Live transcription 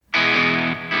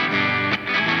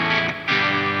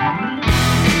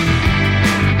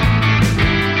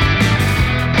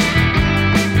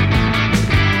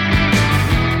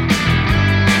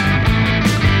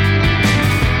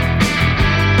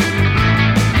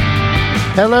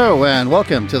Hello, and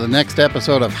welcome to the next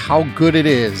episode of How Good It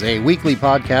Is, a weekly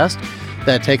podcast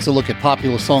that takes a look at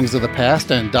popular songs of the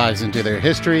past and dives into their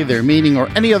history, their meaning, or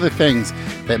any other things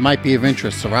that might be of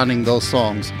interest surrounding those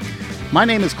songs. My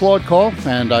name is Claude Cole,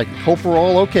 and I hope we're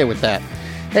all okay with that.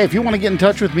 Hey, if you want to get in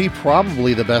touch with me,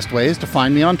 probably the best way is to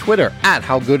find me on Twitter, at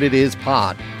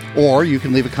HowGoodItIsPod. Or you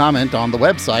can leave a comment on the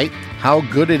website,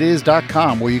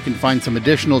 HowGoodItIs.com, where you can find some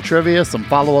additional trivia, some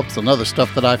follow-ups, and other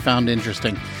stuff that I found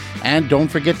interesting. And don't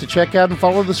forget to check out and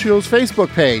follow the show's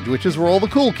Facebook page, which is where all the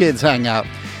cool kids hang out.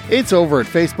 It's over at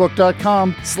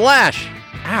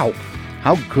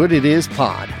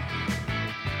Facebook.com/HowGoodItIsPod.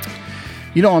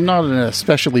 You know, I'm not an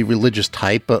especially religious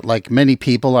type, but like many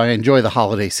people, I enjoy the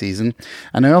holiday season,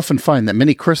 and I often find that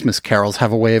many Christmas carols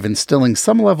have a way of instilling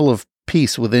some level of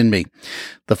peace within me.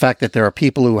 The fact that there are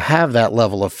people who have that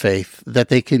level of faith, that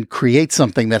they can create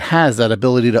something that has that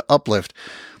ability to uplift,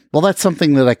 well, that's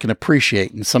something that I can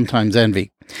appreciate and sometimes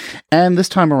envy. And this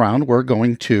time around, we're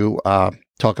going to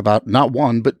talk about not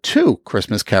one, but two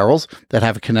Christmas carols that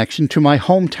have a connection to my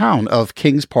hometown of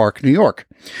Kings Park, New York.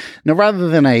 Now, rather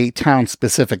than a town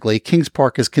specifically, Kings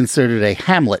Park is considered a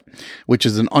hamlet, which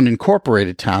is an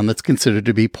unincorporated town that's considered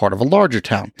to be part of a larger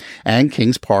town. And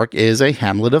Kings Park is a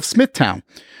hamlet of Smithtown,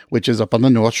 which is up on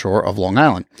the North Shore of Long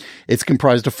Island. It's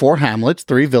comprised of 4 hamlets,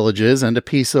 3 villages, and a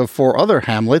piece of 4 other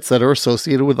hamlets that are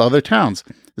associated with other towns.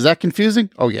 Is that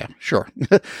confusing? Oh yeah, sure.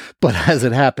 But as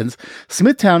it happens,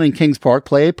 Smithtown and Kings Park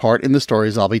play a part in the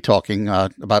stories I'll be talking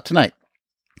about tonight.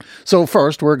 So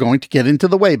first, we're going to get into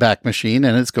the Wayback Machine,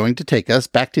 and it's going to take us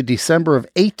back to December of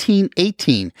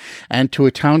 1818 and to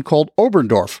a town called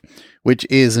Oberndorf, which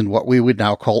is in what we would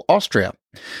now call Austria.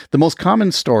 The most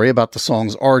common story about the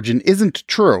song's origin isn't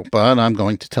true, but I'm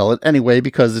going to tell it anyway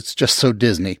because it's just so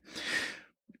Disney.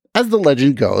 As the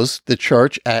legend goes, the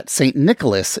church at St.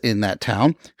 Nicholas in that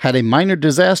town had a minor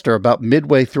disaster about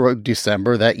midway through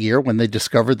December that year when they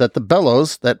discovered that the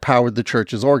bellows that powered the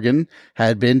church's organ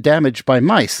had been damaged by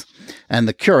mice, and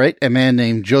the curate, a man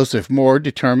named Joseph Moore,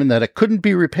 determined that it couldn't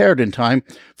be repaired in time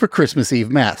for Christmas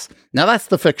Eve Mass. Now that's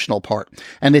the fictional part,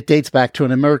 and it dates back to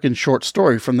an American short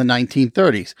story from the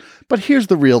 1930s. But here's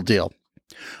the real deal.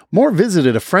 Moore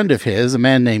visited a friend of his, a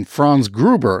man named Franz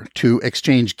Gruber, to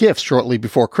exchange gifts shortly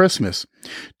before Christmas.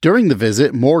 During the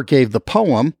visit, Moore gave the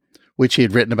poem, which he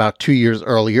had written about 2 years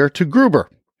earlier, to Gruber.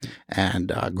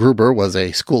 And Gruber was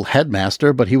a school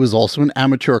headmaster, but he was also an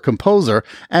amateur composer,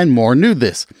 and Moore knew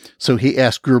this. So he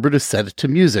asked Gruber to set it to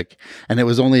music. And it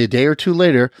was only a day or two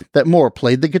later that Moore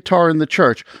played the guitar in the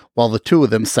church while the two of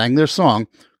them sang their song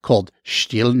called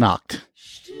Stille Nacht.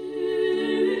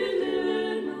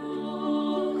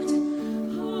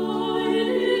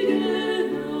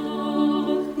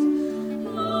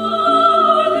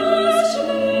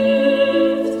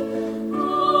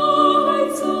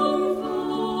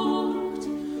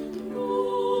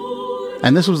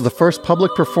 And this was the first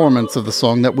public performance of the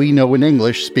song that we know in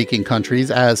English-speaking countries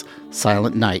as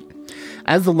Silent Night.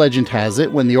 As the legend has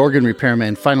it, when the organ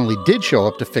repairman finally did show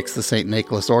up to fix the St.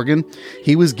 Nicholas organ,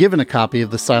 he was given a copy of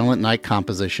the Silent Night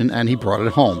composition and he brought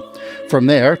it home. From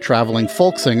there, traveling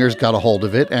folk singers got a hold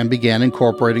of it and began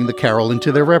incorporating the carol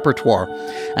into their repertoire.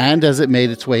 And as it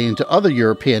made its way into other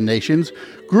European nations,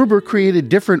 Gruber created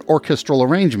different orchestral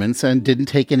arrangements and didn't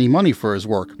take any money for his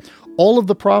work. All of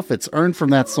the profits earned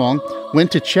from that song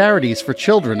went to charities for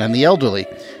children and the elderly,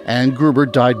 and Gruber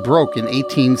died broke in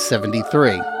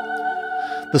 1873.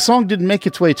 The song didn't make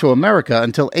its way to America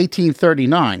until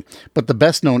 1839, but the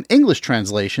best-known English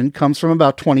translation comes from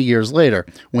about 20 years later,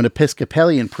 when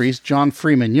Episcopalian priest John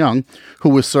Freeman Young, who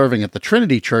was serving at the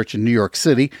Trinity Church in New York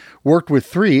City, worked with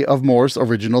 3 of Moore's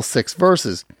original 6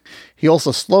 verses. He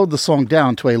also slowed the song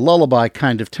down to a lullaby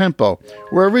kind of tempo,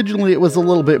 where originally it was a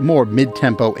little bit more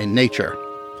mid-tempo in nature.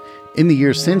 In the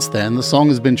years since then, the song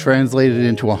has been translated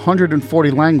into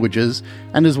 140 languages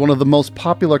and is one of the most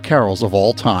popular carols of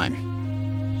all time.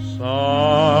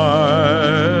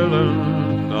 Silent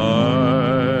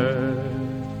night,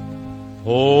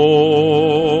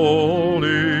 holy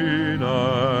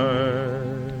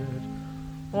night,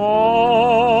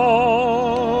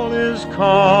 all is calm,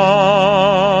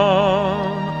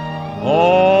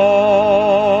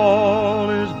 all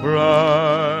is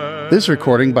bright. This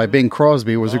recording by Bing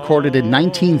Crosby was recorded in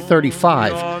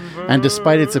 1935, and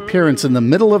despite its appearance in the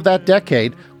middle of that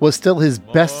decade, was still his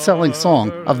best-selling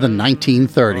song of the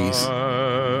 1930s.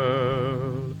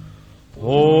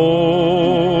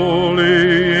 Holy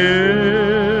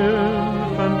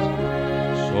infant,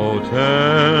 so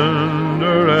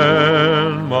tender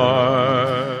and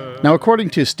mild. Now, according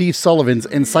to Steve Sullivan's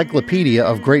Encyclopedia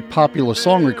of Great Popular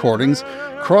Song Recordings,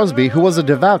 Crosby, who was a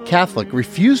devout Catholic,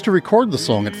 refused to record the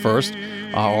song at first,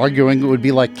 arguing it would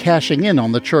be like cashing in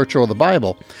on the church or the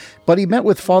Bible. But he met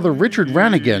with Father Richard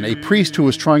Rannigan, a priest who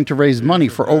was trying to raise money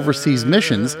for overseas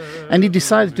missions, and he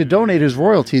decided to donate his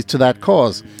royalties to that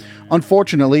cause.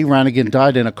 Unfortunately, Rannigan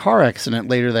died in a car accident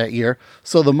later that year,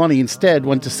 so the money instead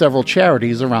went to several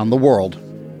charities around the world.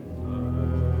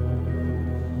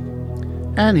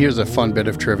 And here's a fun bit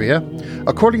of trivia.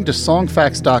 According to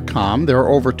Songfacts.com, there are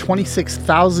over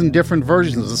 26,000 different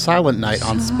versions of Silent Night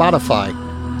on Spotify,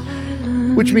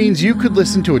 which means you could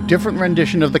listen to a different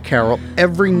rendition of the carol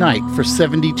every night for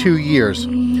 72 years.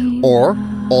 Or,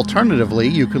 alternatively,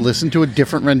 you could listen to a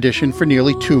different rendition for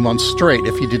nearly 2 months straight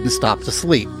if you didn't stop to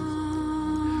sleep.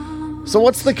 So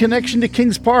what's the connection to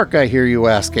Kings Park, I hear you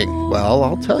asking? Well,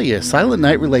 I'll tell you. Silent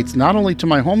Night relates not only to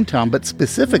my hometown, but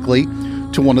specifically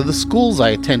to one of the schools I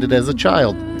attended as a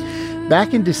child.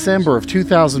 Back in December of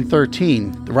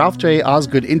 2013, the Ralph J.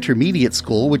 Osgood Intermediate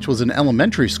School, which was an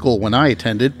elementary school when I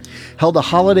attended, held a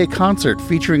holiday concert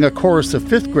featuring a chorus of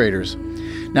 5th graders.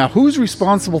 Now, who's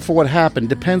responsible for what happened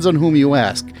depends on whom you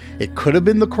ask. It could have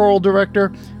been the choral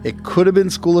director, it could have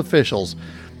been school officials,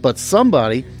 but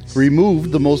somebody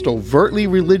removed the most overtly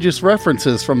religious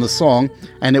references from the song,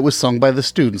 and it was sung by the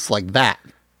students like that.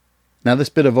 Now, this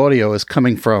bit of audio is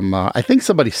coming from, I think,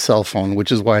 somebody's cell phone,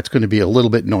 which is why it's going to be a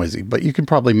little bit noisy, but you can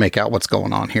probably make out what's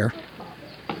going on here.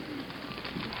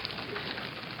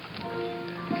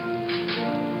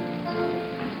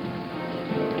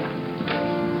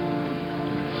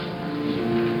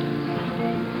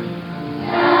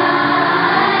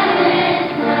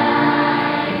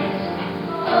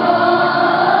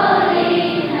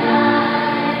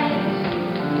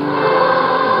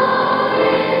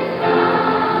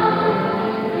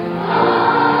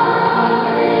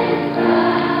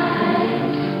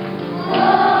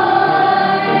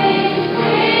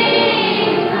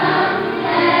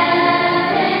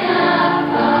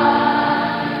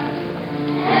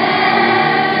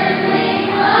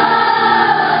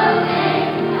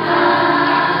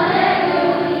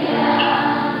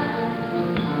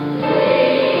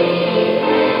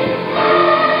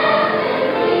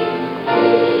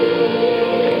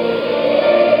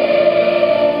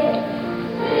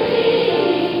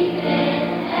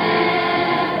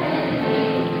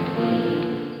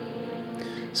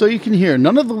 So you can hear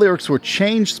none of the lyrics were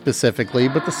changed specifically,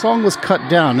 but the song was cut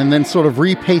down and then sort of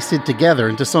repasted together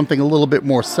into something a little bit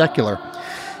more secular.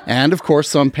 And of course,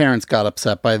 some parents got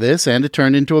upset by this, and it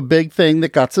turned into a big thing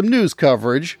that got some news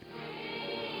coverage.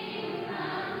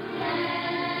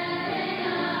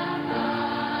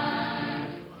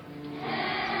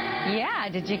 Yeah,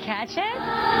 did you catch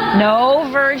it? No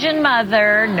virgin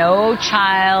mother, no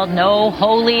child, no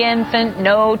holy infant,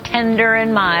 no tender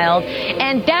and mild,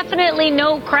 and definitely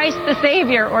no Christ the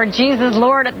Savior or Jesus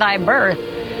Lord at thy birth.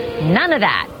 None of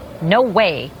that. No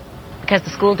way. Because the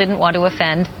school didn't want to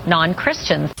offend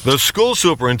non-Christians. The school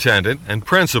superintendent and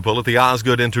principal at the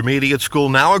Osgood Intermediate School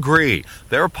now agree.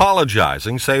 They're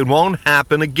apologizing, say it won't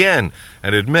happen again,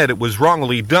 and admit it was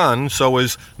wrongly done so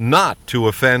as not to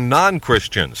offend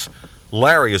non-Christians.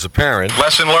 Larry is a parent.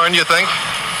 Lesson learned, you think?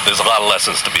 There's a lot of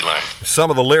lessons to be learned. Some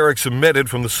of the lyrics omitted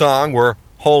from the song were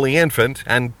Holy Infant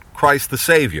and Christ the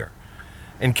Savior.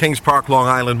 In Kings Park, Long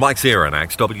Island, Mike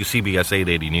Zierenax, WCBS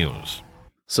 880 News.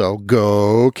 So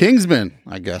go Kingsmen,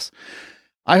 I guess.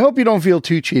 I hope you don't feel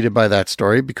too cheated by that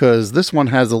story, because this one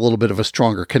has a little bit of a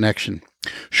stronger connection.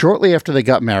 Shortly after they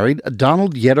got married,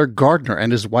 Donald Yetter Gardner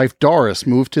and his wife Doris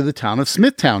moved to the town of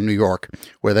Smithtown, New York,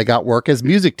 where they got work as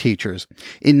music teachers.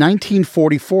 In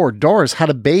 1944, Doris had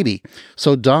a baby,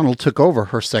 so Donald took over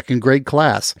her second grade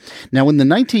class. Now, in the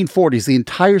 1940s, the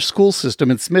entire school system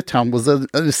in Smithtown was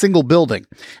a single building.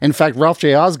 In fact, Ralph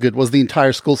J. Osgood was the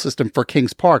entire school system for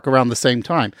Kings Park around the same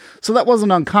time, so that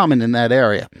wasn't uncommon in that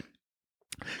area.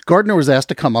 Gardner was asked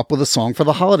to come up with a song for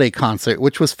the holiday concert,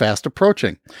 which was fast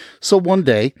approaching. So one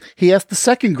day, he asked the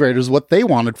second graders what they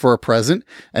wanted for a present,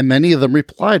 and many of them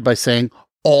replied by saying,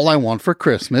 "All I want for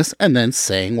Christmas," and then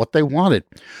saying what they wanted.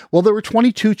 Well, there were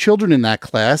 22 children in that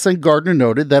class, and Gardner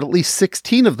noted that at least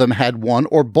 16 of them had one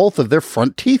or both of their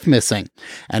front teeth missing.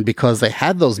 And because they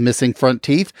had those missing front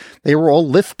teeth, they were all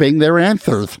lisping their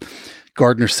anthers.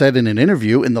 Gardner said in an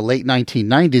interview in the late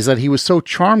 1990s that he was so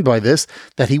charmed by this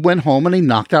that he went home and he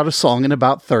knocked out a song in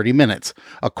about 30 minutes.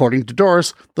 According to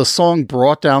Doris, the song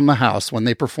brought down the house when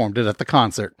they performed it at the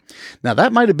concert. Now,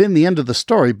 that might have been the end of the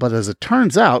story, but as it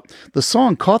turns out, the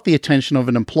song caught the attention of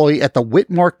an employee at the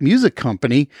Whitmark Music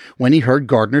Company when he heard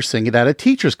Gardner sing it at a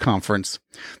teacher's conference.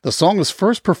 The song was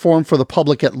first performed for the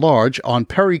public at large on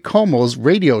Perry Como's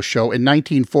radio show in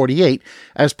 1948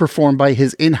 as performed by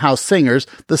his in-house singers,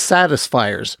 the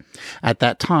Satisfiers. At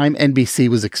that time, NBC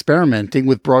was experimenting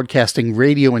with broadcasting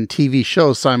radio and TV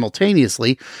shows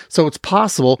simultaneously, so it's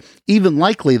possible, even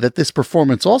likely, that this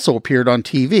performance also appeared on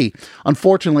TV.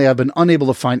 Unfortunately, I've been unable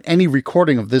to find any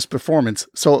recording of this performance,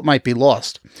 so it might be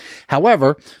lost.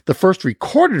 However, the first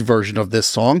recorded version of this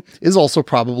song is also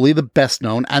probably the best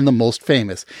known and the most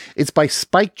famous. It's by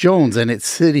Spike Jones and its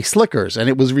City Slickers, and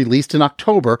it was released in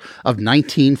October of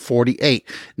 1948.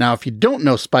 Now, if you don't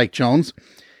know Spike Jones,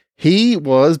 he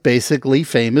was basically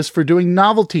famous for doing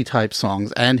novelty-type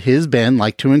songs, and his band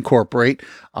liked to incorporate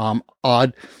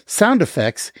odd sound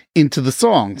effects into the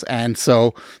songs. And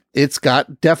so it's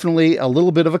got definitely a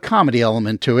little bit of a comedy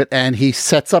element to it, and he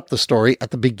sets up the story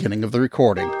at the beginning of the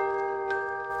recording.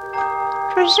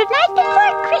 'Twas the night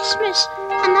before Christmas,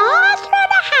 and all through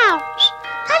the house,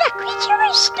 not a creature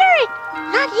was stirring,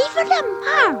 not even a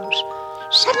mouse.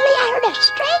 Suddenly I heard a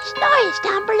strange noise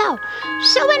down below,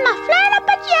 so in my flannel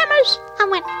pajamas I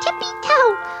went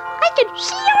tippy-toe. I could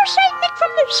see old St. Nick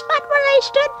from the spot where I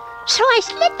stood, so I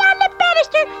slid down the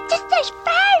banister just as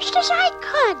fast as I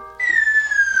could.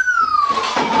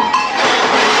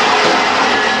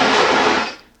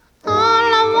 All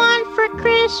I want for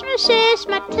Christmas is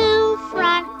my two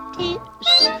front teeth,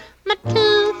 my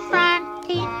two front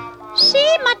teeth.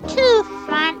 See my two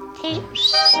front teeth.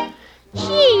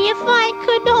 Gee, if I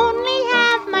could only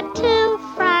have my two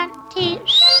front teeth,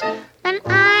 then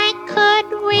I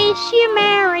could wish you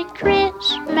Merry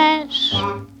Christmas.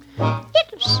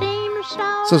 It seems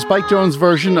So Spike Jones'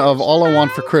 version of All I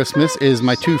Want for Christmas is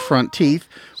My Two Front Teeth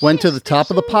went to the top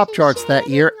of the pop charts that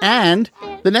year and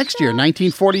the next year,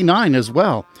 1949 as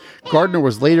well. Gardner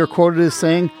was later quoted as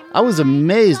saying, "I was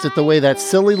amazed at the way that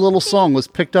silly little song was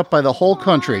picked up by the whole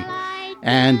country."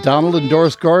 And Donald and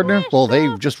Doris Gardner, well, they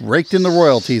just raked in the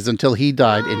royalties until he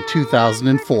died in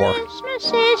 2004. Christmas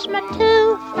is my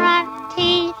two front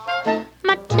teeth,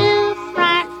 my two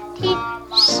front teeth.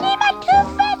 See my two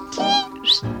front teeth.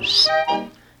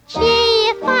 Gee,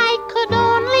 if I could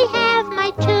only have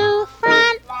my two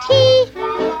front teeth,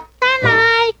 then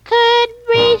I could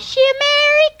wish you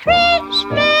Merry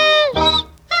Christmas.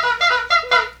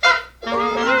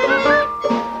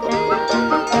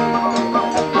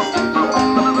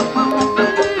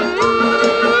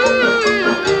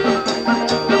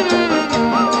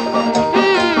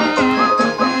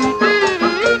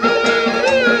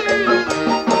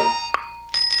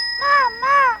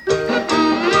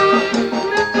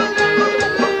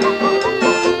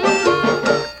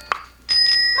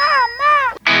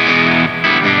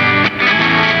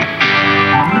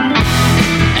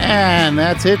 And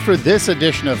that's it for this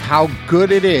edition of How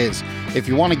Good It Is. If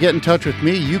you want to get in touch with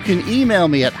me, you can email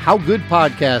me at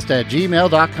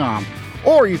howgoodpodcast@gmail.com,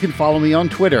 or you can follow me on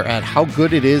Twitter at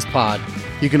howgooditispod.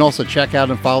 You can also check out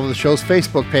and follow the show's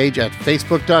Facebook page at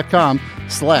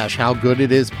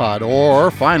facebook.com/howgooditispod.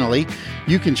 Or finally,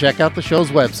 you can check out the show's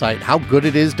website,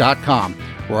 howgooditis.com,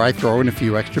 where I throw in a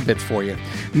few extra bits for you.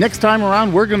 Next time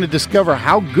around, we're going to discover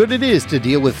how good it is to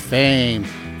deal with fame.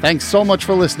 Thanks so much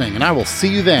for listening, and I will see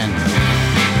you then.